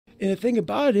And the thing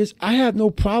about it is, I have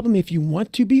no problem if you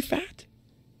want to be fat.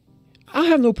 I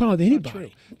have no problem with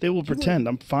anybody. They will pretend.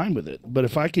 I'm fine with it. But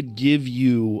if I could give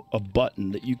you a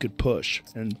button that you could push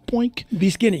and boink, be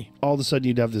skinny, all of a sudden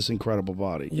you'd have this incredible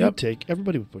body. Yep.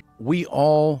 Everybody would push. We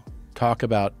all talk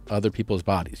about other people's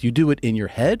bodies. You do it in your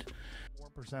head.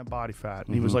 4% body fat.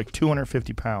 And he was like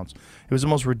 250 pounds. It was the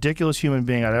most ridiculous human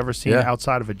being I'd ever seen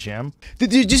outside of a gym.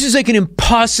 This is like an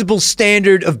impossible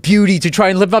standard of beauty to try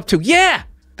and live up to. Yeah.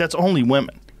 That's only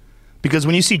women. Because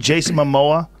when you see Jason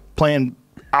Momoa playing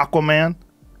Aquaman,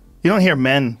 you don't hear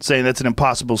men saying that's an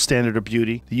impossible standard of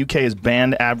beauty. The UK has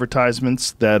banned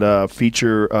advertisements that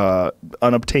feature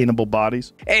unobtainable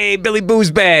bodies. Hey, Billy Booze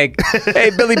Bag.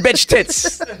 Hey, Billy Bitch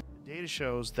Tits. Data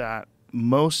shows that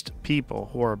most people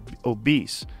who are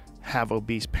obese have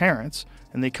obese parents,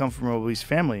 and they come from an obese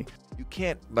family. You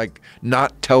can't, like,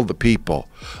 not tell the people,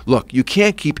 look, you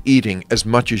can't keep eating as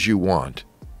much as you want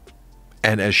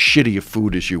and as shitty a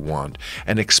food as you want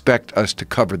and expect us to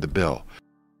cover the bill.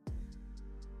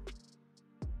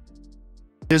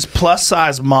 There's plus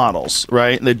size models,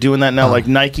 right? They're doing that now. Like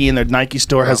Nike in their Nike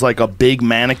store has like a big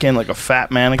mannequin, like a fat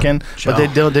mannequin. But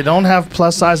they don't have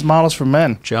plus size models for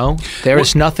men. Joe, there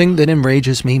is nothing that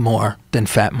enrages me more than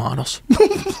fat models.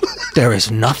 There is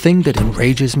nothing that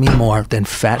enrages me more than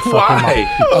fat fucking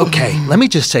models. Okay, let me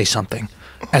just say something.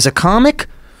 As a comic,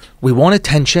 we want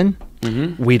attention.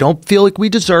 We don't feel like we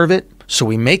deserve it. So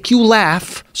we make you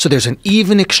laugh, so there's an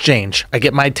even exchange. I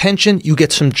get my attention, you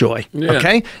get some joy,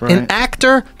 okay? Right. An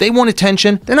actor, they want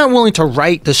attention. They're not willing to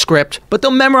write the script, but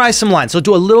they'll memorize some lines. They'll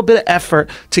do a little bit of effort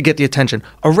to get the attention.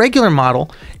 A regular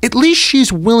model, at least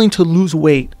she's willing to lose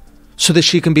weight so that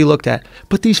she can be looked at.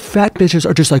 But these fat bitches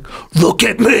are just like, look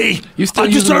at me. I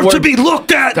deserve to be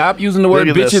looked at. Stop using the word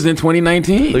bitches in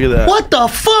 2019. Look at that. What the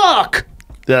fuck?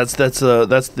 That's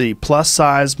the plus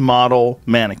size model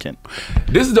mannequin.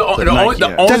 This is the only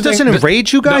that doesn't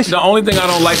enrage you guys? The only thing I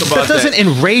don't like about that doesn't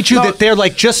enrage you that they're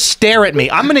like, just stare at me.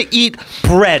 I'm gonna eat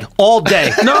bread all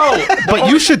day. No, but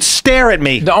you should stare at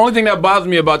me. The only thing that bothers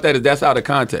me about that is that's out of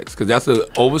context, because that's an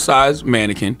oversized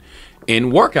mannequin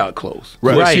in workout clothes.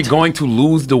 Right. So is she going to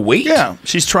lose the weight? Yeah,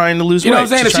 she's trying to lose weight. You know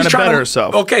what I'm saying? She's trying to better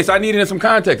herself. Okay, so I need it in some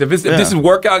context. If this is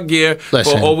workout gear for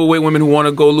overweight women who want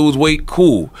to go lose weight,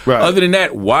 cool. Right. Other than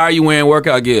that, why are you wearing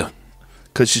workout gear?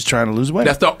 Because she's trying to lose weight.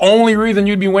 That's the only reason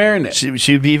you'd be wearing that.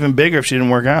 She'd be even bigger if she didn't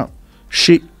work out.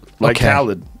 Like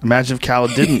Khaled. Imagine if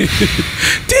Khaled didn't.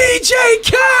 DJ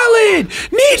Khaled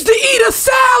needs to eat a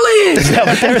salad. Is that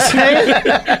what they're saying?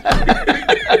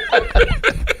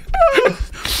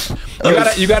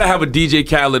 You gotta have a DJ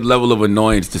Khaled level of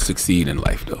annoyance to succeed in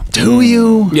life, though. Do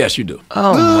you? Yes, you do.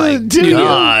 Oh my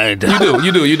God!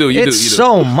 You do. It's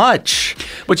so much.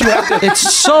 But you have to. It's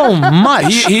so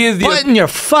much. He is the button your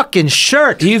fucking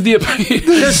shirt. He's the.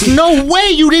 There's no way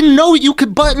you didn't know you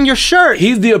could button your shirt.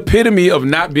 He's the epitome of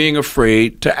not being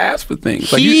afraid to ask for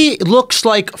things. Like he looks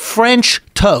like French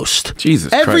toast.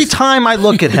 Jesus Every Christ. time I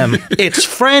look at him, it's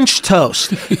French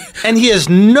toast, and he has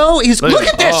no. Look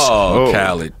at this. Oh,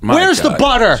 Khaled. Where's the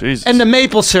butter and the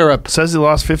maple syrup? Says he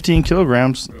lost 15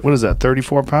 kilograms. What is that?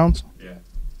 34 pounds? Yeah.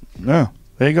 No.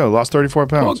 There you go. Lost 34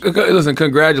 pounds. Well, listen,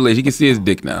 congratulations. You can see his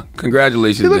dick now.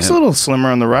 Congratulations. He looks a little slimmer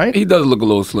on the right. He does look a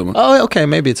little slimmer. Oh, okay.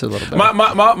 Maybe it's a little bit.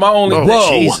 My only. Whoa.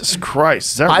 Jesus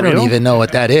Christ. Is that I real? don't even know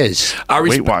what that is.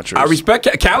 Weight Watchers. I respect.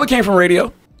 Khaled came from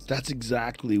radio. That's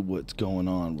exactly what's going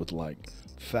on with like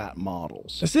fat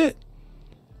models. That's it.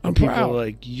 I'm People proud. are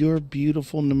like, you're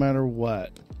beautiful no matter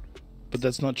what. But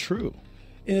that's not true.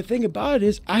 And the thing about it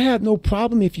is, I have no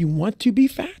problem if you want to be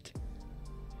fat.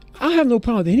 I have no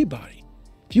problem with anybody.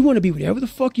 If you want to be whatever the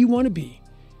fuck you want to be.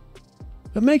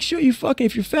 But make sure you fucking,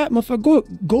 if you're fat,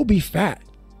 motherfucker, go be fat.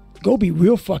 Go be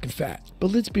real fucking fat.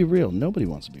 But let's be real. Nobody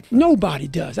wants to be fat. Nobody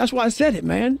does. That's why I said it,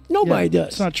 man. Nobody does.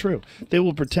 It's not true. They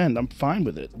will pretend. I'm fine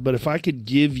with it. But if I could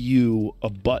give you a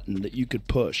button that you could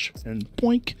push and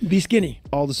boink, be skinny,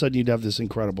 all of a sudden you'd have this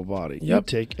incredible body.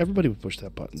 Yep. Everybody would push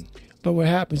that button. But what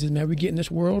happens is, man, we get in this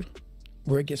world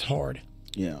where it gets hard.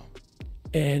 Yeah.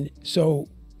 And so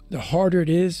the harder it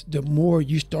is, the more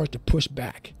you start to push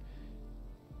back.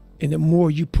 And the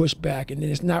more you push back, and then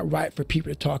it's not right for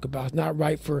people to talk about. It's not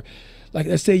right for, like,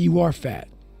 let's say you are fat.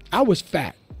 I was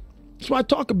fat. That's why I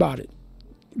talk about it.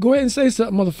 Go ahead and say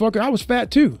something, motherfucker. I was fat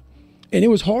too. And it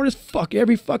was hard as fuck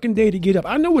every fucking day to get up.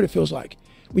 I know what it feels like.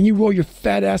 When you roll your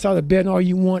fat ass out of bed and all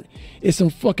you want is some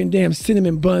fucking damn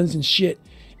cinnamon buns and shit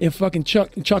and fucking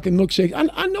chocolate milkshake.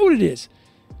 I know what it is.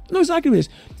 I know exactly what it is.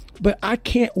 But I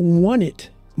can't want it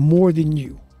more than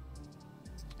you.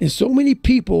 And so many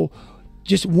people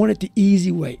just want it the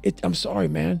easy way. I'm sorry,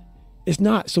 man. It's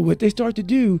not. So what they start to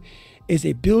do is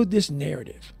they build this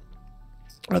narrative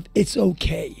of it's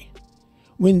okay.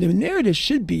 When the narrative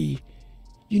should be,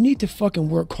 you need to fucking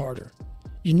work harder.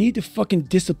 You need to fucking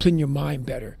discipline your mind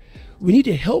better. We need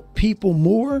to help people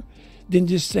more than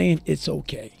just saying it's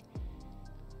okay.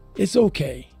 It's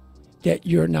okay that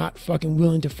you're not fucking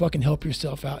willing to fucking help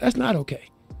yourself out. That's not okay.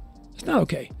 It's not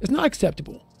okay. It's not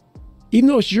acceptable. Even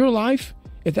though it's your life,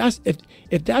 if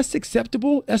that's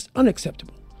acceptable, that's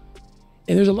unacceptable.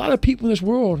 And there's a lot of people in this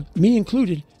world, me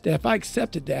included, that if I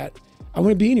accepted that, I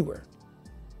wouldn't be anywhere.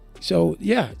 So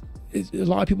yeah, a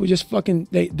lot of people just fucking,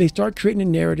 they start creating a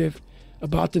narrative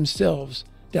about themselves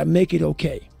that make it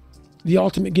okay. The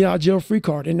ultimate get out of jail free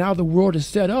card. And now the world is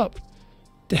set up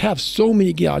to have so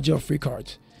many get out of jail free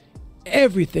cards.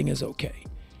 Everything is okay.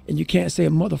 And you can't say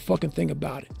a motherfucking thing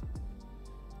about it.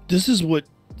 This is what,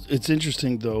 it's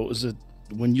interesting though, is that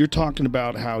when you're talking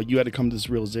about how you had to come to this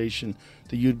realization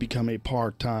that you'd become a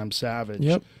part-time savage.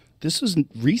 Yep. This was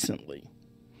recently.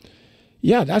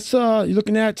 Yeah, that's you're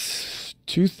looking at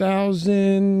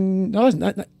 2000. No, it's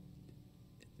not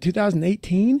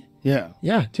 2018. Yeah.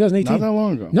 Yeah, 2018. Not that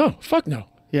long ago. No, fuck no.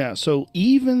 Yeah. So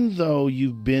even though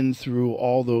you've been through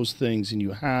all those things and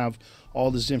you have all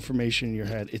this information in your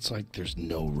head, it's like there's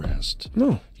no rest.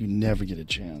 No. You never get a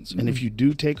chance. And if you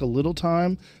do take a little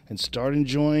time and start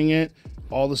enjoying it,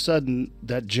 all of a sudden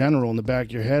that general in the back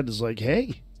of your head is like,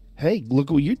 hey, look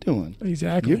what you're doing.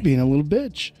 Exactly. You're being a little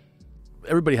bitch.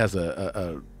 Everybody has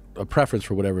a preference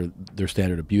for whatever their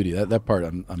standard of beauty. That part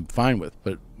I'm fine with.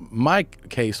 But my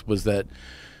case was that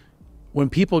when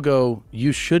people go,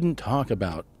 you shouldn't talk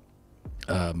about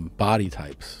body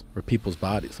types or people's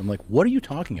bodies. I'm like, what are you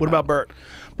talking about? What about Bert?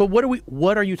 But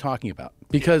what are you talking about?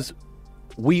 Because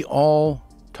we all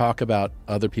talk about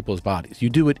other people's bodies. You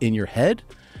do it in your head.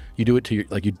 You do it to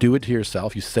you do it to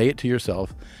yourself. You say it to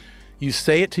yourself. You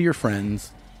say it to your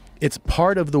friends. It's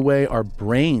part of the way our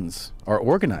brains are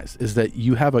organized, is that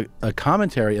you have a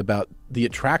commentary about the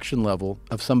attraction level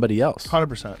of somebody else.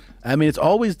 100%. I mean, it's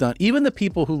always done. Even the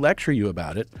people who lecture you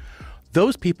about it,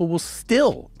 those people will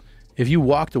still, if you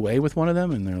walked away with one of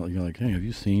them and you're like, hey, have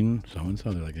you seen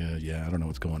so-and-so? They're like, yeah, I don't know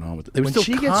what's going on with it. They would When still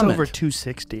she gets comment. over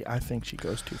 260, I think she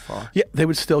goes too far. Yeah, they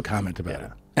would still comment about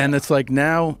it. And it's like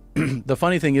now, the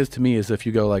funny thing is to me is if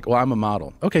you go like, well, I'm a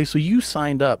model. Okay, so you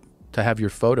signed up to have your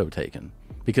photo taken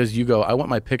because you go, I want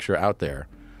my picture out there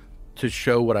to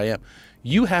show what I am.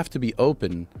 You have to be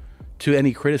open to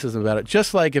any criticism about it.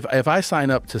 Just like if I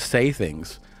sign up to say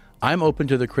things, I'm open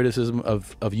to the criticism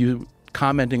of you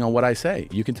commenting on what I say.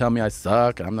 You can tell me I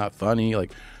suck, I'm not funny.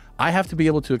 Like, I have to be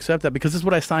able to accept that because this is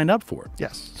what I signed up for.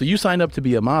 Yes. So you signed up to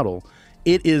be a model.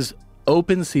 It is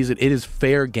open season. It is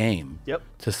fair game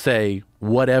to say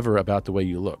whatever about the way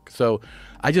you look. So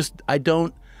I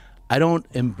don't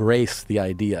embrace the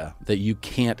idea that you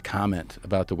can't comment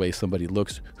about the way somebody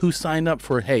looks who signed up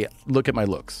for, hey, look at my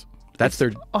looks. That's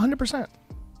their 100%.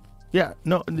 Yeah,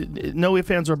 no ifs,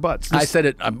 ands, or buts. I said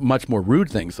it much more rude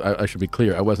things. I should be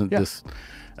clear. I wasn't this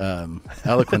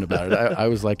eloquent about it. I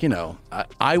was like,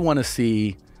 I want to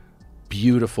see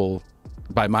beautiful,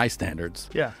 by my standards,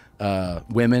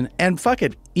 women, and fuck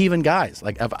it, even guys.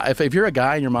 Like if you're a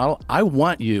guy and you're a model, I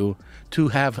want you to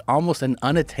have almost an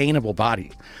unattainable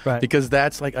body, right? Because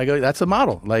that's like, I go, that's a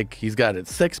model. Like he's got a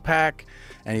 6-pack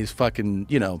and he's fucking,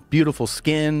 beautiful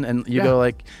skin, and you go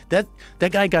like that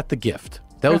guy got the gift.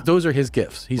 Those are his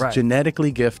gifts. He's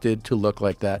genetically gifted to look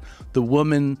like that. The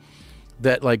woman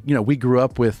that, like, we grew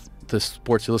up with the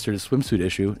Sports Illustrated swimsuit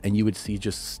issue, and you would see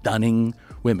just stunning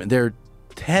women. They're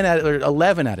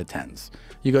 11 out of 10s.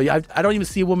 You go, I don't even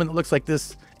see a woman that looks like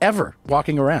this ever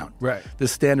walking around. Right.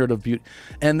 This standard of beauty.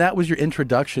 And that was your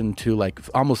introduction to like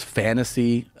almost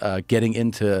fantasy, getting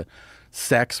into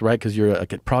sex, right? Because you're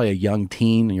probably a young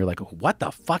teen and you're like, what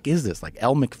the fuck is this? Like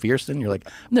Elle McPherson? You're like,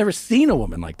 I've never seen a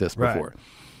woman like this before. Right.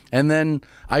 And then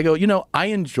I go, I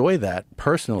enjoy that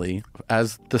personally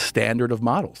as the standard of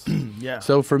models. Yeah.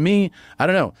 So for me, I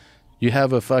don't know. You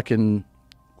have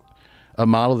a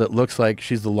model that looks like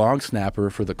she's the long snapper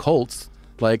for the Colts.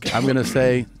 Like, I'm going to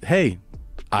say, hey,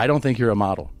 I don't think you're a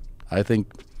model. I think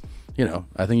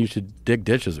you should dig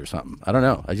ditches or something. I don't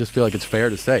know. I just feel like it's fair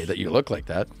to say that you look like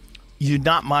that. You're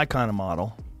not my kind of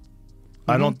model.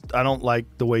 Mm-hmm. I don't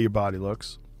like the way your body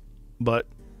looks. But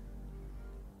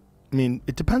I mean,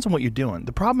 it depends on what you're doing.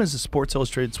 The problem is the Sports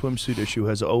Illustrated swimsuit issue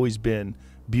has always been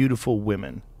beautiful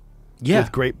women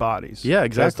with great bodies. Yeah,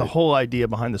 exactly. That's the whole idea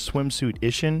behind the swimsuit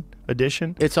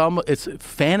edition. It's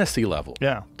fantasy level.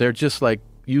 Yeah. They're just like,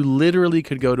 you literally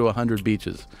could go to 100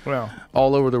 beaches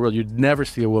all over the world. You'd never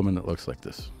see a woman that looks like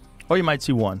this. Or you might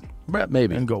see one.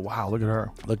 Maybe. And go, wow, look at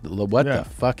her. Look, what the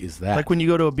fuck is that? Like when you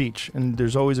go to a beach and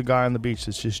there's always a guy on the beach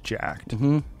that's just jacked,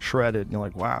 shredded, and you're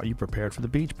like, wow, you prepared for the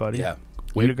beach, buddy. Yeah.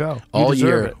 Way to go. All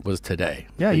year was today.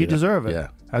 Yeah, you deserve it. Yeah.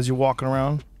 As you're walking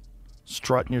around,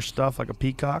 strutting your stuff like a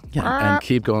peacock. Yeah, and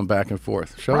keep going back and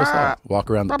forth. Show us how. Walk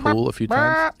around the pool a few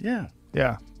times. Yeah.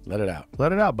 Yeah. Let it out.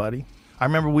 Let it out, buddy. I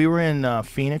remember we were in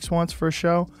Phoenix once for a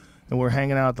show, and we were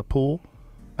hanging out at the pool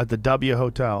at the W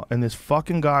Hotel, and this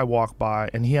fucking guy walked by,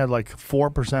 and he had like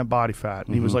 4% body fat,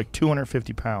 and he was like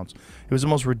 250 pounds. It was the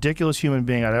most ridiculous human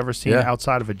being I'd ever seen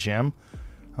outside of a gym.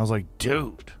 I was like,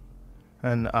 dude.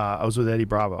 And I was with Eddie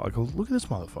Bravo. I go, look at this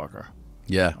motherfucker.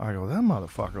 Yeah. I go, that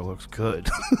motherfucker looks good.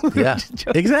 Yeah.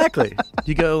 Exactly.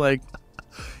 You go like,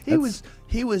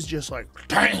 he was just like,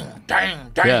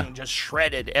 dang, just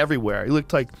shredded everywhere. He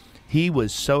looked like he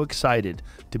was so excited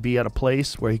to be at a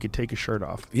place where he could take his shirt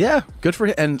off. Yeah, good for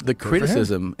him. And the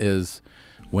criticism is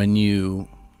when you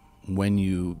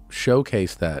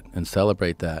showcase that and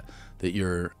celebrate that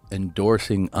you're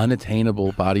endorsing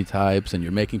unattainable body types and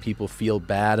you're making people feel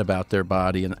bad about their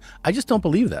body. And I just don't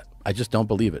believe that. I just don't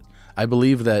believe it. I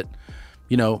believe that,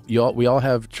 you know, we all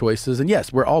have choices. And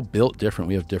yes, we're all built different.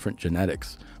 We have different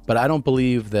genetics. But I don't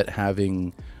believe that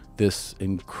having this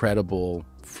incredible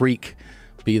freak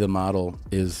be the model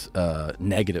is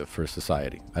negative for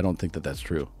society. I don't think that that's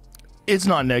true. It's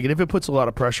not negative. It puts a lot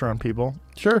of pressure on people.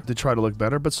 Sure. To try to look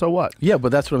better, but so what? Yeah,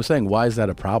 but that's what I'm saying. Why is that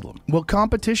a problem? Well,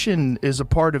 competition is a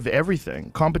part of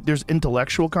everything. There's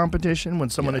intellectual competition. When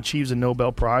someone achieves a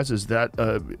Nobel Prize, is that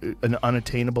an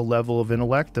unattainable level of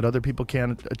intellect that other people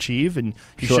can't achieve? And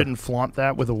you shouldn't flaunt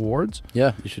that with awards?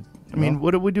 Yeah, you should. I mean,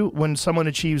 what do we do when someone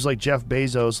achieves like Jeff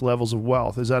Bezos levels of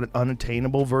wealth? Is that an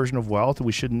unattainable version of wealth?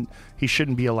 He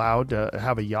shouldn't be allowed to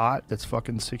have a yacht that's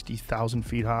fucking 60,000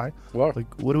 feet high. Well,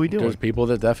 like, what do we do? There's people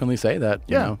that definitely say that.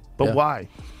 You know? But why?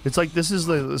 It's like this is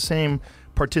the same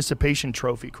participation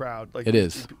trophy crowd. Like it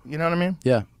is. You know what I mean?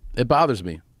 Yeah, it bothers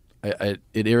me. It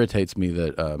irritates me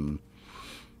that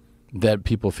that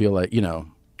people feel like, you know.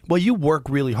 Well, you work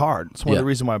really hard. It's one of the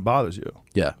reasons why it bothers you.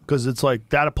 Yeah. Because it's like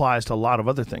that applies to a lot of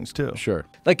other things too. Sure.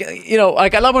 Like, you know,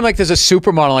 like I love when like there's a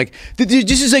supermodel, like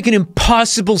this is like an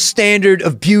impossible standard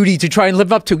of beauty to try and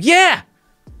live up to. Yeah.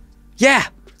 Yeah.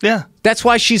 Yeah. That's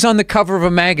why she's on the cover of a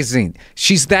magazine.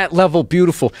 She's that level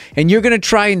beautiful. And you're going to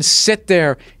try and sit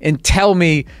there and tell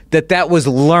me that that was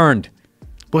learned.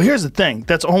 Well, here's the thing.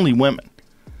 That's only women.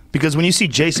 Because when you see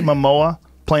Jason Momoa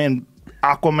playing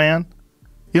Aquaman,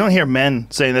 you don't hear men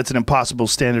saying that's an impossible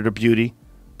standard of beauty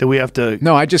that we have to.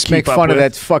 No, I just make fun of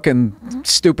that fucking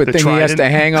stupid thing he has to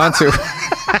hang on to.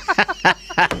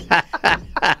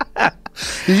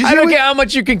 I don't care how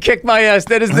much you can kick my ass.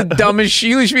 That is the dumbest shit.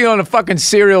 You should be on a fucking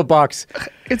cereal box.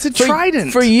 It's a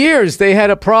trident. For years, they had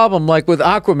a problem like with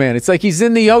Aquaman. It's like he's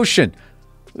in the ocean.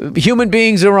 Human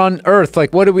beings are on Earth.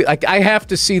 Like, what do we... Like, I have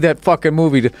to see that fucking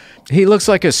movie. He looks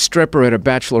like a stripper at a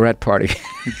bachelorette party.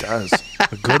 He does.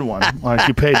 A good one. Like,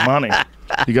 you paid money.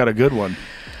 You got a good one.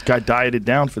 Guy dieted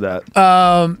down for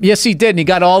that. Yes, he did, and he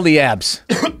got all the abs.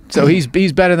 So he's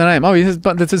better than I am. Oh,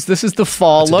 this is the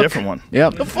fall look. A different one.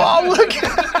 Yep. The fall look.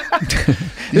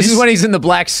 This is when he's in the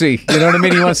Black Sea. You know what I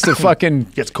mean? He wants to fucking...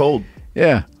 Gets cold.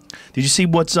 Yeah. Did you see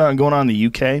what's going on in the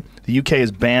UK? The UK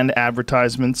has banned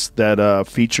advertisements that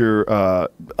feature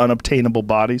unobtainable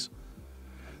bodies.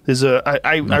 There's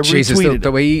I Jesus, retweeted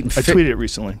the way he I tweeted it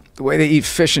recently. The way they eat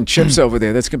fish and chips over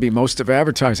there, that's going to be most of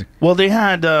advertising. Well, they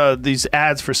had these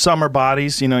ads for summer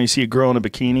bodies. You know, you see a girl in a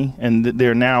bikini, and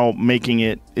they're now making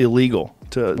it illegal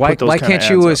to put those Why kind can't of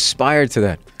you ads aspire to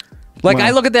that? Like, Well-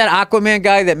 I look at that Aquaman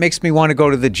guy that makes me want to go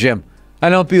to the gym. I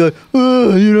don't be like,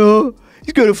 oh, you know,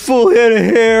 he's got a full head of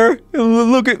hair.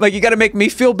 And look at, like, you got to make me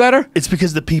feel better? It's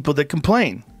because the people that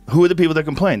complain. Who are the people that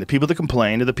complain? The people that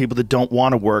complain are the people that don't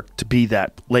want to work to be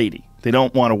that lady. They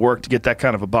don't want to work to get that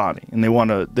kind of a body, and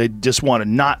they just want to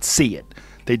not see it.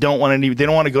 They don't want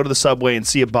to go to the subway and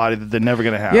see a body that they're never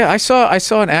going to have. Yeah, I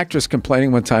saw an actress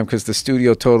complaining one time because the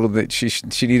studio told her that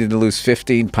she needed to lose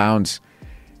 15 pounds.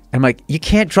 I'm like, you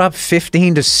can't drop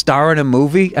 15 to star in a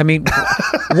movie? I mean,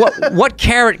 what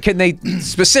carrot can they,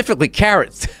 specifically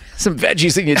carrots, some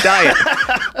veggies in your diet.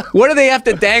 What do they have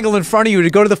to dangle in front of you to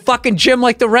go to the fucking gym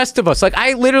like the rest of us? Like,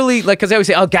 I literally, like, because I always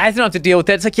say, oh, guys don't have to deal with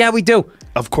that. It's like, yeah, we do.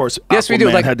 Of course, yes, we do.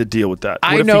 Aquaman Like, had to deal with that.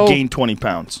 I What if know, he gained 20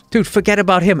 pounds? Dude, forget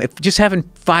about him. If just having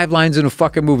 5 lines in a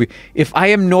fucking movie. If I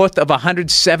am north of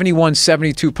 171,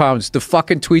 72 pounds, the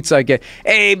fucking tweets I get,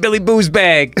 hey, Billy Booze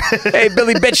Bag. Hey,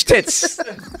 Billy Bitch Tits.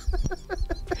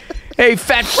 Hey,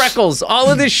 fat freckles, all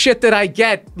of this shit that I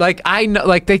get, like, I know,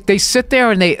 like, they sit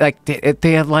there and they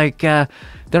have like,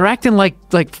 they're acting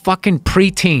like fucking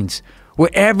preteens where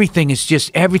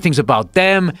everything's about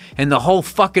them and the whole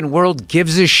fucking world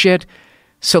gives a shit.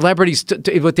 Celebrities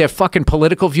with their fucking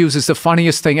political views is the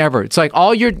funniest thing ever. It's like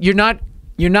you're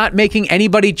not making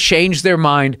anybody change their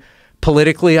mind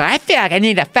politically. I feel like I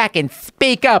need to fucking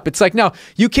speak up. It's like, no,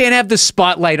 you can't have the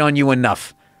spotlight on you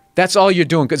enough. That's all you're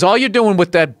doing. Because all you're doing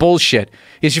with that bullshit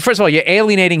is, first of all, you're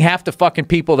alienating half the fucking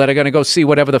people that are going to go see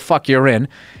whatever the fuck you're in.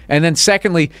 And then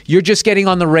secondly, you're just getting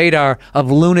on the radar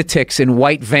of lunatics in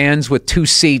white vans with 2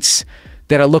 seats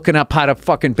that are looking up how to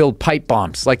fucking build pipe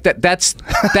bombs. Like that's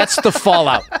the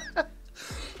fallout.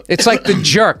 It's like the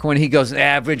jerk when he goes,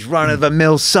 average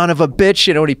run-of-the-mill son of a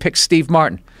bitch, when he picks Steve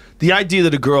Martin. The idea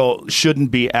that a girl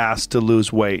shouldn't be asked to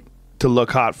lose weight to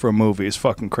look hot for a movie is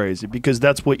fucking crazy, because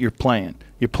that's what you're playing.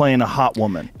 You're playing a hot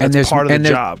woman. That's part of the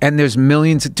job. And there's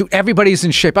millions. Dude, everybody's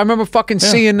in shape. I remember fucking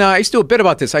seeing, I used to do a bit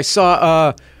about this. I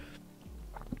saw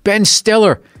Ben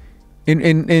Stiller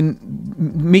in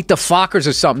Meet the Fockers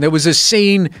or something. There was a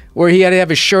scene where he had to have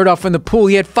his shirt off in the pool.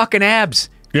 He had fucking abs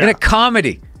in a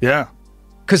comedy. Yeah.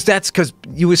 Because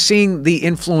you were seeing the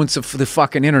influence of the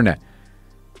fucking internet.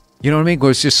 You know what I mean? Where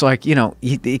it's just like,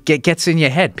 it gets in your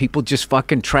head. People just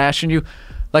fucking trashing you.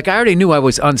 Like, I already knew I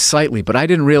was unsightly, but I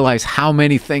didn't realize how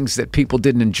many things that people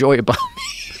didn't enjoy about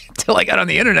me until I got on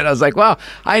the internet. I was like, wow,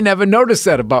 I never noticed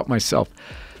that about myself.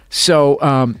 So,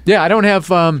 I don't have...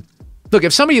 look,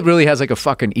 if somebody really has like a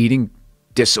fucking eating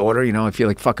disorder, if you're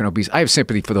like fucking obese, I have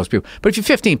sympathy for those people. But if you're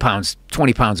 15 pounds,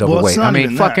 20 pounds overweight, I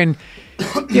mean, fucking...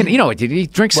 you know what, you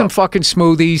drink some fucking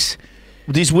smoothies...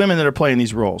 These women that are playing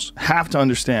these roles have to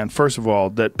understand, first of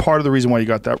all, that part of the reason why you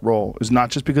got that role is not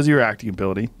just because of your acting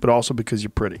ability, but also because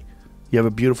you're pretty. You have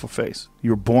a beautiful face.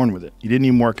 You were born with it. You didn't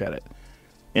even work at it.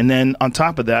 And then on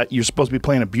top of that, you're supposed to be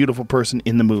playing a beautiful person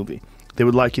in the movie. They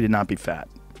would like you to not be fat.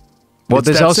 Well,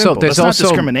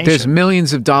 there's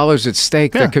millions of dollars at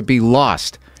stake that could be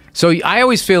lost. So I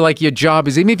always feel like your job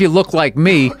is, even if you look like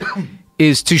me,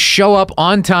 is to show up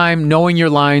on time, knowing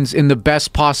your lines, in the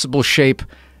best possible shape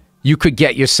you could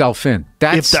get yourself in.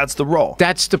 If that's the role.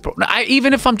 That's the...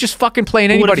 even if I'm just fucking playing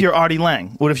anybody. What if you're Artie Lang?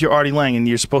 What if you're Artie Lang and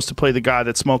you're supposed to play the guy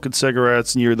that's smoking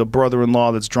cigarettes and you're the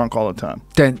brother-in-law that's drunk all the time?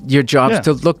 Then your job's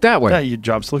to look that way. Yeah, your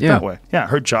job's to look that way. Yeah,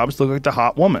 her job is to look like the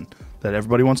hot woman that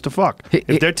everybody wants to fuck.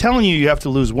 If they're telling you have to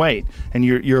lose weight and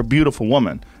you're a beautiful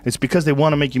woman, it's because they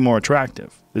want to make you more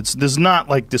attractive. There's not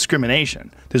like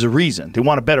discrimination. There's a reason. They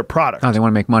want a better product. Oh, they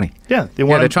want to make money. Yeah,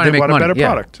 they're trying to make money. A better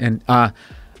product. And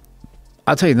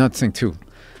I'll tell you another thing too.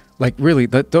 Like, really,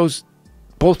 those,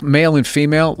 both male and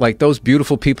female, like those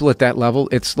beautiful people at that level,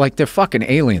 it's like they're fucking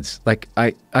aliens. Like,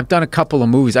 I've done a couple of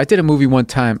movies. I did a movie one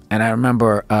time, and I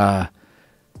remember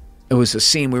it was a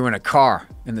scene, we were in a car,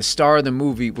 and the star of the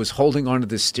movie was holding onto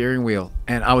the steering wheel,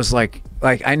 and I was like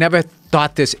I never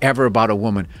thought this ever about a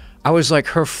woman. I was like,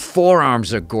 her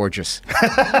forearms are gorgeous.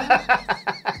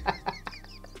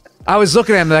 I was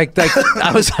looking at him like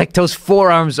I was like, those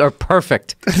forearms are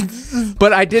perfect.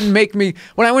 But I didn't make me...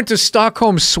 When I went to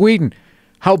Stockholm, Sweden,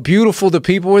 how beautiful the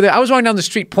people were there. I was walking down the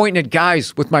street pointing at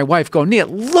guys with my wife going, Nia,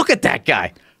 look at that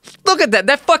guy. Look at that.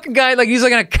 That fucking guy, like he's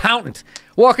like an accountant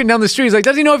walking down the street. He's like,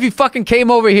 does he know if he fucking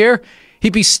came over here,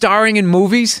 he'd be starring in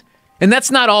movies? And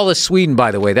that's not all of Sweden, by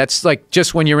the way. That's like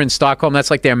just when you're in Stockholm. That's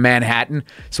like their Manhattan.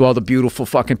 So all the beautiful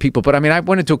fucking people. But I mean, I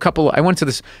went to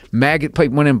this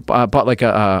went and bought like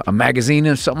a magazine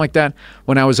or something like that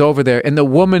when I was over there. And the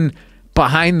woman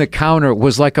behind the counter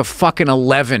was like a fucking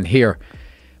 11 here.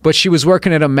 But she was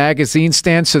working at a magazine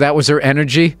stand, so that was her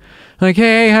energy. Like,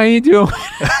 hey, how you doing?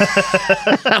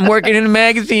 I'm working in a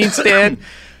magazine stand.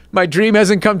 My dream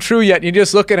hasn't come true yet. And you're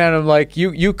just looking at him like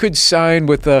you could sign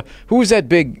with who was that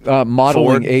big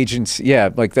modeling agency? Yeah,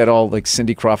 like that all like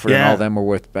Cindy Crawford and all them were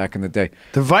with back in the day.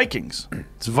 The Vikings.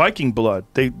 It's Viking blood.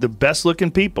 The best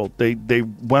looking people. They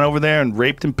went over there and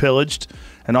raped and pillaged,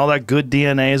 and all that good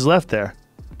DNA is left there.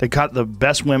 They caught the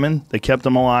best women. They kept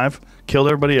them alive. Killed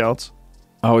everybody else.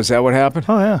 Oh, is that what happened?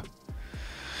 Oh yeah.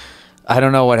 I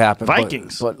don't know what happened.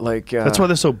 Vikings. But like that's why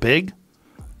they're so big,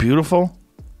 beautiful.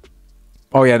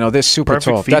 Oh yeah, no, they're super Perfect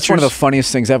tall. features. That's one of the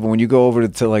funniest things ever. When you go over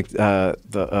to like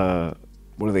the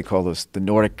what do they call those? The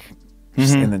Nordic,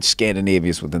 and then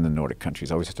Scandinavia's within the Nordic countries.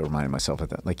 I always have to remind myself of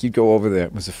that. Like you'd go over there,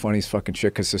 it was the funniest fucking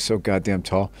shit because they're so goddamn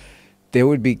tall. There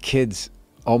would be kids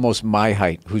almost my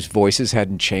height whose voices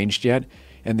hadn't changed yet,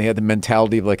 and they had the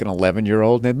mentality of like an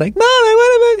 11-year-old, and they'd be like, "Mom, I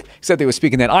want to," except they were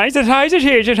speaking that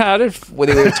when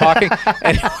they were talking,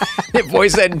 and their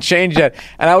voice hadn't changed yet.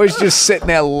 And I was just sitting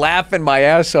there laughing my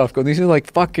ass off, going, "These are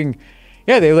like fucking,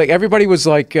 yeah." They like everybody was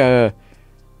like 6'3",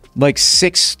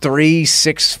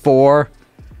 6'4",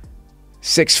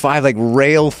 6'5", like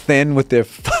rail thin with their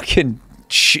fucking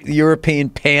European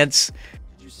pants.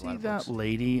 See that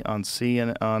lady on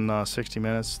on 60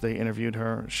 Minutes? They interviewed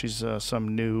her. She's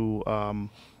some new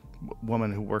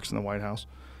woman who works in the White House,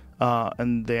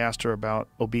 and they asked her about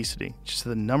obesity. She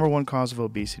said the #1 cause of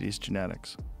obesity is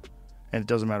genetics, and it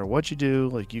doesn't matter what you do.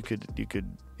 Like you could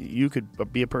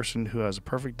be a person who has a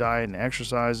perfect diet and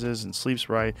exercises and sleeps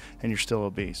right, and you're still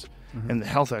obese. And the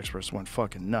health experts went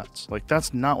fucking nuts. Like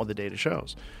that's not what the data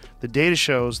shows. The data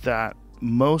shows that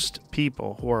most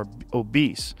people who are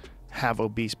obese have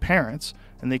obese parents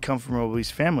and they come from an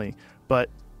obese family, but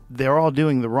they're all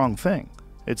doing the wrong thing.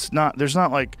 There's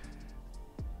not like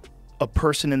a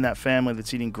person in that family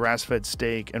that's eating grass-fed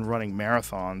steak and running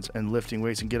marathons and lifting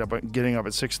weights and getting up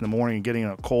at 6 in the morning and getting in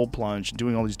a cold plunge and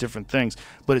doing all these different things,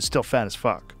 but it's still fat as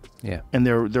fuck. Yeah. And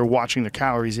they're watching their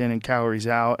calories in and calories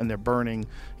out, and they're burning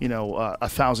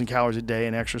 1,000 calories a day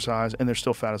in exercise, and they're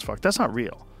still fat as fuck. That's not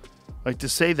real. Like to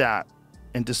say that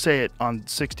and to say it on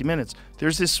 60 Minutes,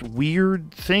 there's this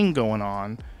weird thing going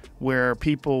on where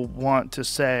people want to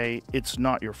say it's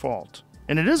not your fault.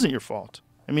 And it isn't your fault.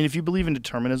 I mean, if you believe in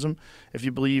determinism, if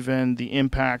you believe in the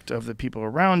impact of the people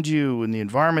around you and the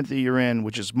environment that you're in,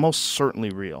 which is most certainly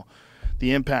real,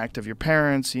 the impact of your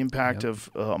parents, the impact of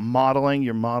modeling,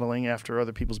 you're modeling after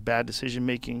other people's bad decision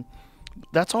making,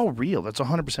 that's all real. That's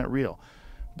 100% real.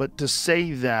 But to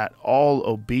say that all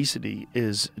obesity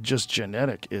is just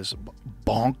genetic is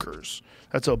bonkers.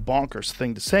 That's a bonkers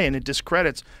thing to say. And it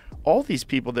discredits all these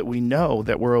people that we know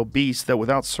that were obese, that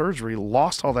without surgery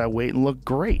lost all that weight and looked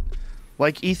great.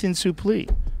 Like Ethan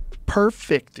Suplee.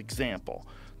 Perfect example.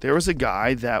 There was a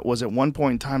guy that was at one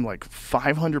point in time like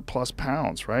 500 plus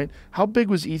pounds, right? How big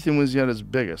was Ethan was he at his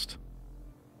biggest?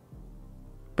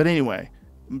 But anyway,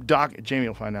 Jamie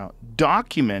will find out,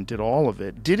 documented all of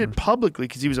it, did it publicly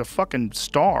because he was a fucking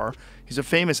star. He's a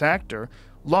famous actor,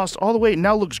 lost all the weight,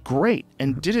 now looks great,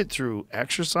 and did it through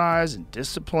exercise and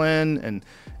discipline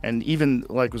and even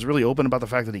like was really open about the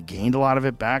fact that he gained a lot of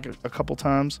it back a couple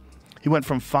times. He went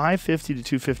from 550 to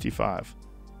 255.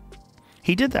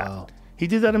 He did that. Wow. He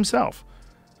did that himself.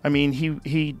 I mean,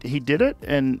 he did it,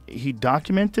 and he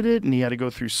documented it, and he had to go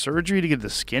through surgery to get the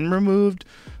skin removed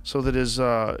so that his,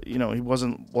 he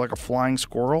wasn't like a flying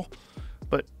squirrel.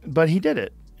 But he did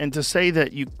it. And to say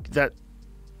that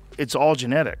it's all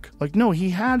genetic, like, no,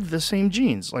 he had the same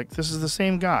genes. Like, this is the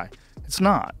same guy. It's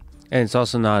not. And it's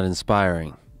also not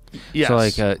inspiring. Yes. So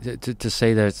like to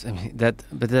say that,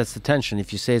 but that's the tension.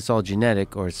 If you say it's all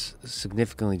genetic or it's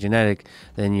significantly genetic,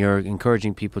 then you're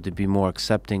encouraging people to be more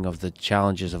accepting of the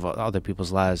challenges of other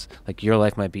people's lives. Like your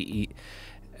life might be,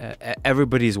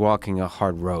 everybody's walking a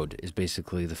hard road is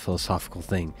basically the philosophical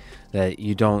thing. That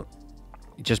you don't,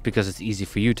 just because it's easy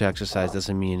for you to exercise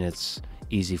doesn't mean it's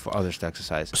easy for others to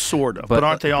exercise. Sort of. But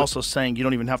aren't they also saying you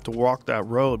don't even have to walk that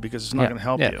road because it's not going to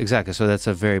help you? Yeah, exactly. So that's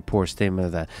a very poor statement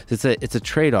of that. It's a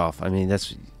trade-off. I mean,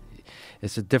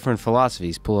 it's a different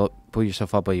philosophy. Pull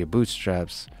yourself up by your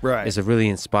bootstraps. Right. It's a really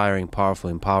inspiring, powerful,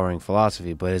 empowering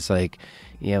philosophy. But it's like,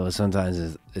 well,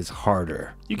 sometimes it's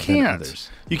harder. You can't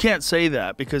say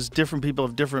that because different people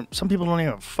have different. Some people don't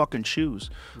even have fucking shoes.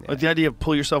 Yeah. Like the idea of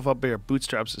pull yourself up by your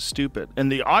bootstraps is stupid.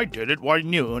 And I did it. Why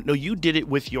didn't you? No, you did it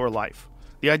with your life.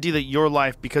 The idea that your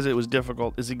life, because it was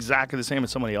difficult, is exactly the same as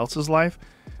somebody else's life,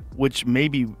 which may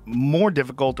be more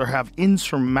difficult or have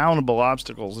insurmountable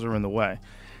obstacles that are in the way.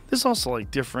 There's also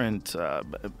like different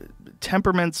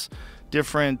temperaments,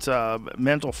 different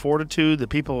mental fortitude that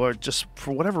people are just,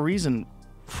 for whatever reason,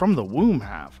 from the womb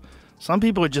have. Some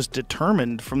people are just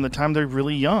determined from the time they're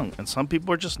really young, and some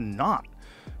people are just not.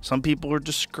 Some people are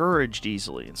discouraged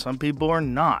easily, and some people are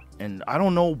not. And I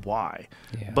don't know why.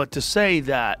 Yeah. But to say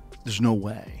that there's no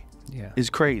way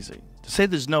is crazy. To say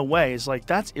there's no way is like,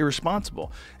 that's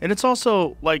irresponsible. And it's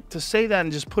also like to say that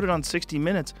and just put it on 60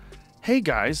 Minutes. Hey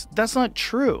guys, that's not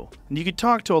true. And you could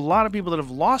talk to a lot of people that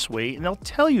have lost weight and they'll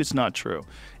tell you it's not true.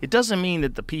 It doesn't mean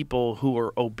that the people who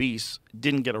are obese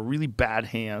didn't get a really bad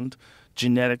hand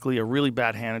genetically, a really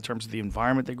bad hand in terms of the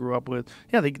environment they grew up with.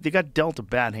 Yeah, they got dealt a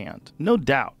bad hand, no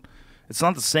doubt. It's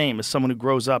not the same as someone who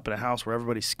grows up in a house where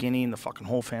everybody's skinny and the fucking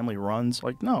whole family runs.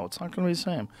 Like, no, it's not going to be the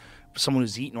same. Someone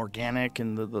who's eating organic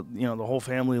and the whole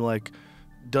family like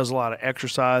does a lot of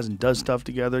exercise and does stuff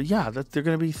together. Yeah, they're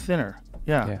going to be thinner.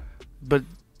 Yeah. But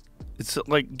it's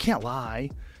like you can't lie.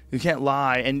 You can't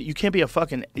lie, and you can't be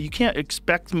you can't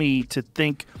expect me to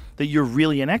think that you're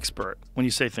really an expert when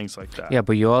you say things like that. Yeah,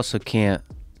 but you also can't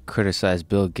criticize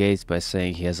Bill Gates by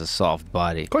saying he has a soft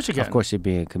body. Of course you can. Of course you're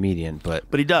being a comedian, but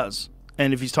he does.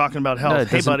 And if he's talking about health,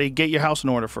 hey buddy, get your house in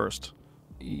order first.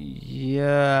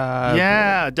 Yeah.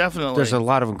 Yeah, definitely. There's a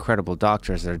lot of incredible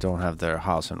doctors that don't have their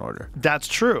house in order. That's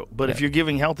true. But if you're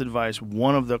giving health advice,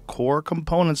 one of the core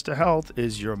components to health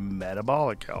is your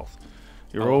metabolic health,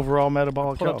 your overall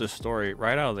metabolic Put up health. this story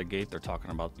right out of the gate. They're talking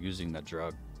about using that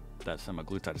drug, that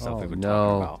semaglutide stuff we've been no.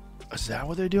 talking about. Is that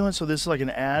what they're doing? So this is like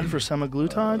an ad for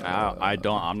semaglutide?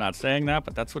 I'm not saying that,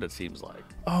 but that's what it seems like.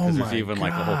 Oh my There's even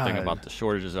like the whole thing God. about the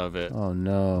shortages of it. Oh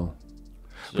no.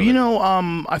 So But you know,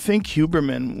 I think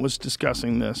Huberman was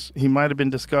discussing this. He might have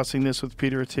been discussing this with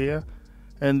Peter Attia,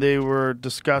 and they were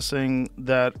discussing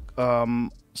that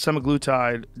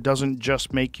semaglutide doesn't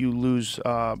just make you lose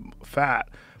fat,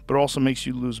 but also makes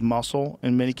you lose muscle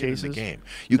in many in cases. the game.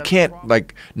 You can't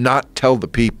like not tell the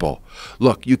people,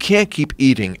 look, you can't keep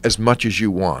eating as much as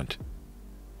you want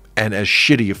and as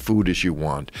shitty a food as you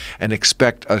want and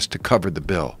expect us to cover the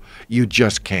bill. You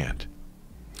just can't.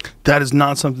 That is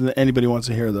not something that anybody wants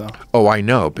to hear, though. Oh, I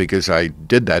know, because I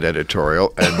did that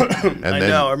editorial, and I then,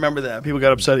 know. I remember that. People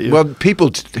got upset at you. well,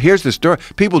 here's the story.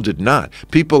 People did not.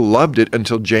 People loved it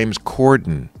until James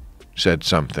Corden said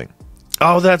something.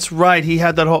 Oh, that's right. He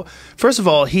had that whole. First of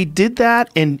all, he did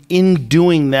that, and in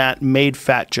doing that, made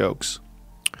fat jokes,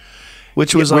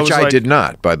 which was Which I like, did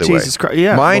not, by the Jesus way. Christ.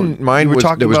 Yeah, mine you were was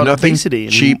talking there was about nothing obesity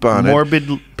and cheap on morbid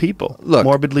people. Look,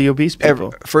 morbidly obese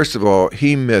people. First of all,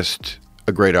 he missed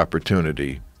a great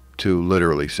opportunity to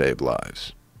literally save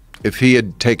lives. If he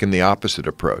had taken the opposite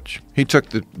approach, he took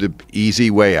the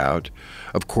easy way out.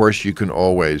 Of course, you can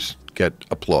always get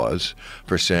applause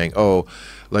for saying, "Oh,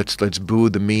 let's boo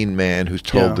the mean man who's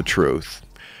told the truth."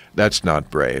 That's not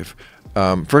brave.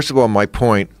 First of all, my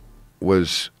point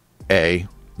was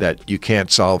that you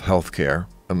can't solve healthcare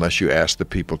unless you ask the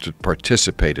people to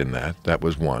participate in that. That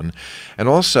was one, and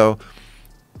also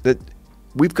that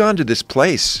we've gone to this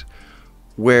place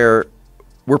where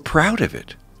we're proud of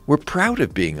it. We're proud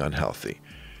of being unhealthy.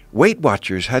 Weight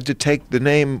Watchers had to take the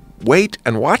name Weight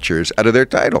and Watchers out of their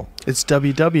title. It's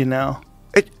WW now.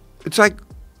 It's like,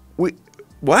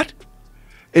 what?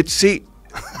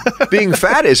 Being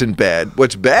fat isn't bad.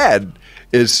 What's bad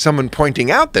is someone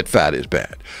pointing out that fat is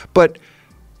bad. But,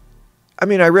 I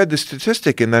mean, I read the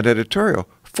statistic in that editorial.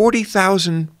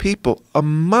 40,000 people a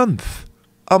month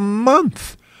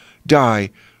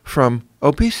die from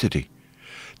obesity.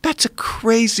 That's a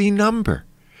crazy number.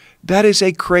 That is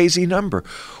a crazy number.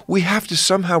 We have to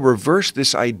somehow reverse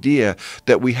this idea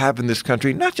that we have in this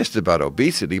country, not just about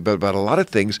obesity, but about a lot of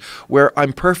things where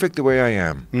I'm perfect the way I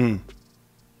am.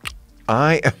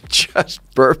 I am just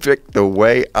perfect the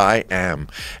way I am.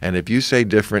 And if you say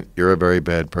different, you're a very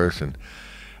bad person.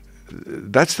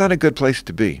 That's not a good place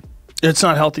to be. It's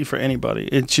not healthy for anybody.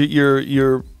 It's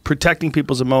you're protecting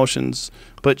people's emotions,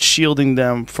 but shielding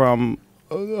them from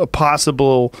a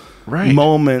possible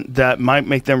moment that might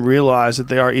make them realize that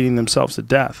they are eating themselves to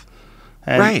death.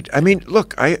 And right. I mean,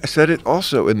 look, I said it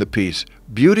also in the piece.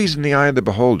 Beauty's in the eye of the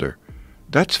beholder.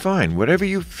 That's fine. Whatever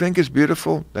you think is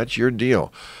beautiful, that's your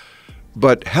deal.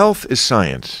 But health is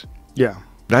science. Yeah.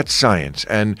 That's science.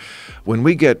 And when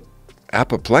we get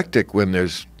apoplectic, when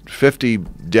there's 50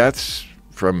 deaths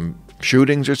from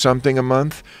shootings or something a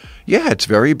month, yeah, it's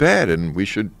very bad, and we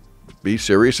should be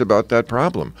serious about that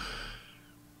problem.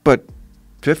 But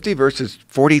 50 versus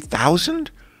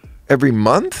 40,000 every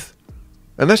month?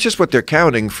 And that's just what they're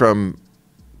counting from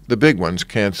the big ones,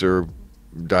 cancer,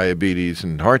 diabetes,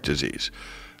 and heart disease.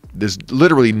 There's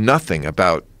literally nothing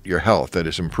about your health that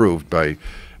is improved by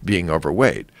being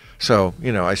overweight. So,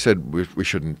 you know, I said we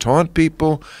shouldn't taunt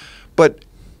people, but,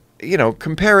 you know,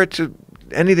 compare it to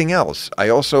anything else. I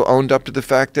also owned up to the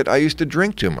fact that I used to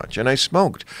drink too much and I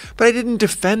smoked, but I didn't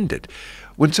defend it.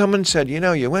 When someone said, you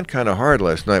know, you went kind of hard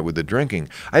last night with the drinking,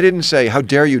 I didn't say, how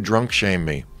dare you drunk shame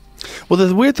me. Well,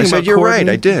 the weird thing I said, about you're Corden, right,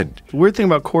 I did. The weird thing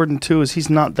about Corden, too, is he's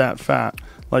not that fat.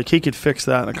 Like, he could fix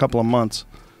that in a couple of months.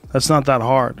 That's not that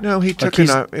hard. No, he took it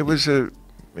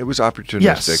was opportunistic.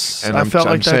 Yes, and I felt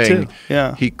I'm like that, saying too.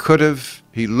 Yeah.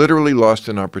 He literally lost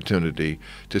an opportunity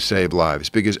to save lives,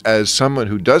 because as someone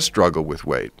who does struggle with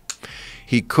weight,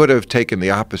 he could have taken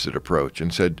the opposite approach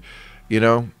and said, you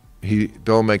know,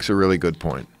 Bill makes a really good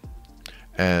point.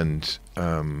 And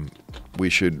we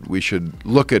should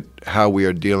look at how we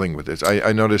are dealing with this.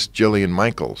 I noticed Jillian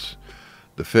Michaels,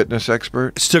 the fitness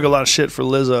expert. She took a lot of shit for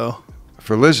Lizzo.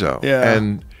 For Lizzo. Yeah.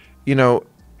 And, you know,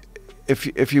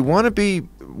 if you want to be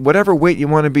whatever weight you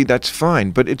want to be, that's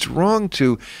fine. But it's wrong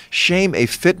to shame a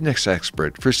fitness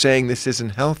expert for saying this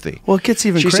isn't healthy. Well, it gets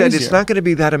even crazier. She said it's not going to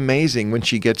be that amazing when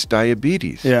she gets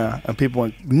diabetes. Yeah, and people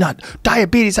went, "Not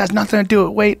diabetes has nothing to do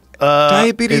with weight."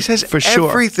 Diabetes has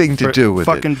everything to do with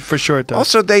it. For sure it does.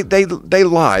 Also, they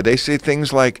lie. They say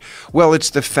things like, "Well, it's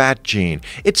the fat gene."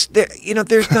 It's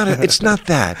there's not. It's not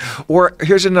that. Or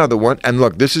here's another one. And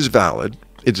look, this is valid.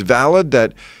 It's valid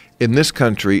that in this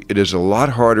country it is a lot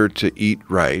harder to eat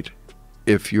right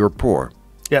if you're poor.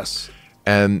 Yes.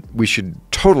 And we should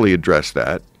totally address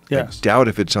that. Yes. I doubt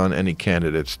if it's on any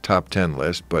candidate's top 10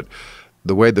 list, but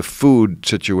the way the food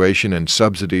situation and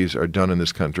subsidies are done in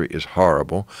this country is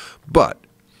horrible. But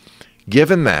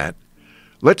given that,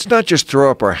 let's not just throw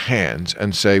up our hands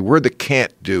and say we're the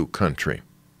can't-do country.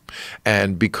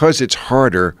 And because it's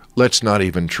harder, let's not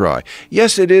even try.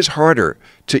 Yes, it is harder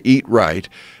to eat right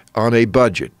on a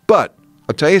budget. But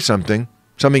I'll tell you something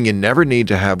you never need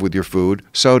to have with your food,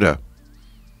 soda,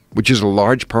 which is a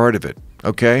large part of it,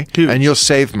 okay? Huge. And you'll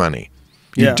save money.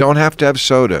 You don't have to have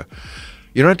soda.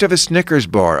 You don't have to have a Snickers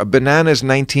bar. A banana is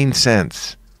 19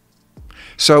 cents.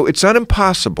 So it's not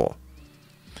impossible.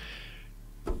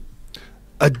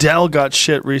 Adele got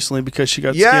shit recently because she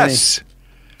got skinny.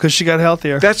 Because she got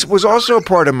healthier. That was also a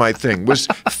part of my thing, was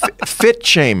fit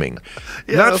shaming.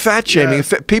 Not fat shaming.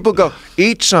 People go,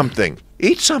 eat something.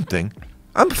 Eat something?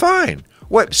 I'm fine.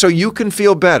 What? So you can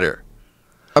feel better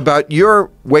about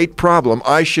your weight problem.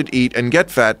 I should eat and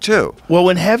get fat too. Well,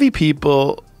 when heavy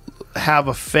people have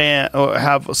a fan or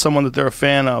have someone that they're a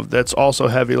fan of that's also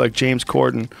heavy, like James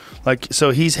Corden, like,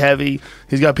 so he's heavy,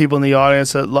 he's got people in the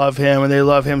audience that love him and they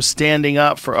love him standing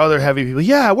up for other heavy people.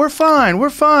 Yeah, we're fine,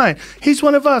 he's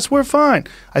one of us, we're fine.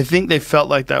 I think they felt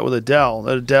like that with Adele.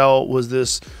 That Adele was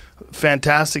this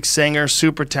fantastic singer,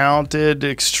 super talented,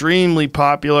 extremely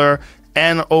popular,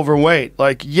 and overweight.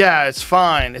 Like, yeah, it's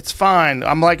fine.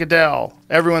 I'm like Adele.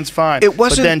 Everyone's fine. It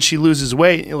wasn't. But then she loses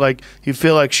weight. Like, you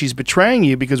feel like she's betraying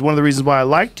you because one of the reasons why I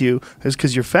liked you is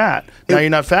because you're fat. Now you're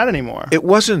not fat anymore. It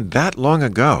wasn't that long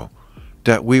ago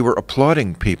that we were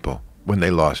applauding people when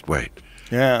they lost weight.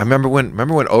 Yeah. I remember when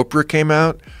Oprah came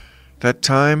out, that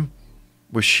time,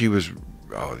 she was,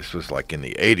 this was like in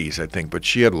the 80s, I think, but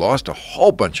she had lost a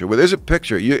whole bunch of weight. There's a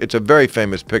picture. It's a very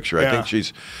famous picture. I think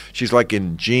she's like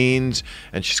in jeans,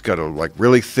 and she's got a like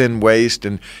really thin waist,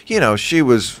 and she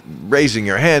was raising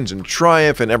her hands in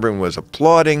triumph, and everyone was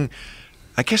applauding.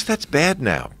 I guess that's bad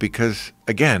now because,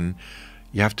 again,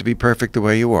 you have to be perfect the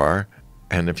way you are,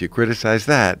 and if you criticize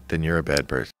that, then you're a bad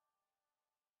person.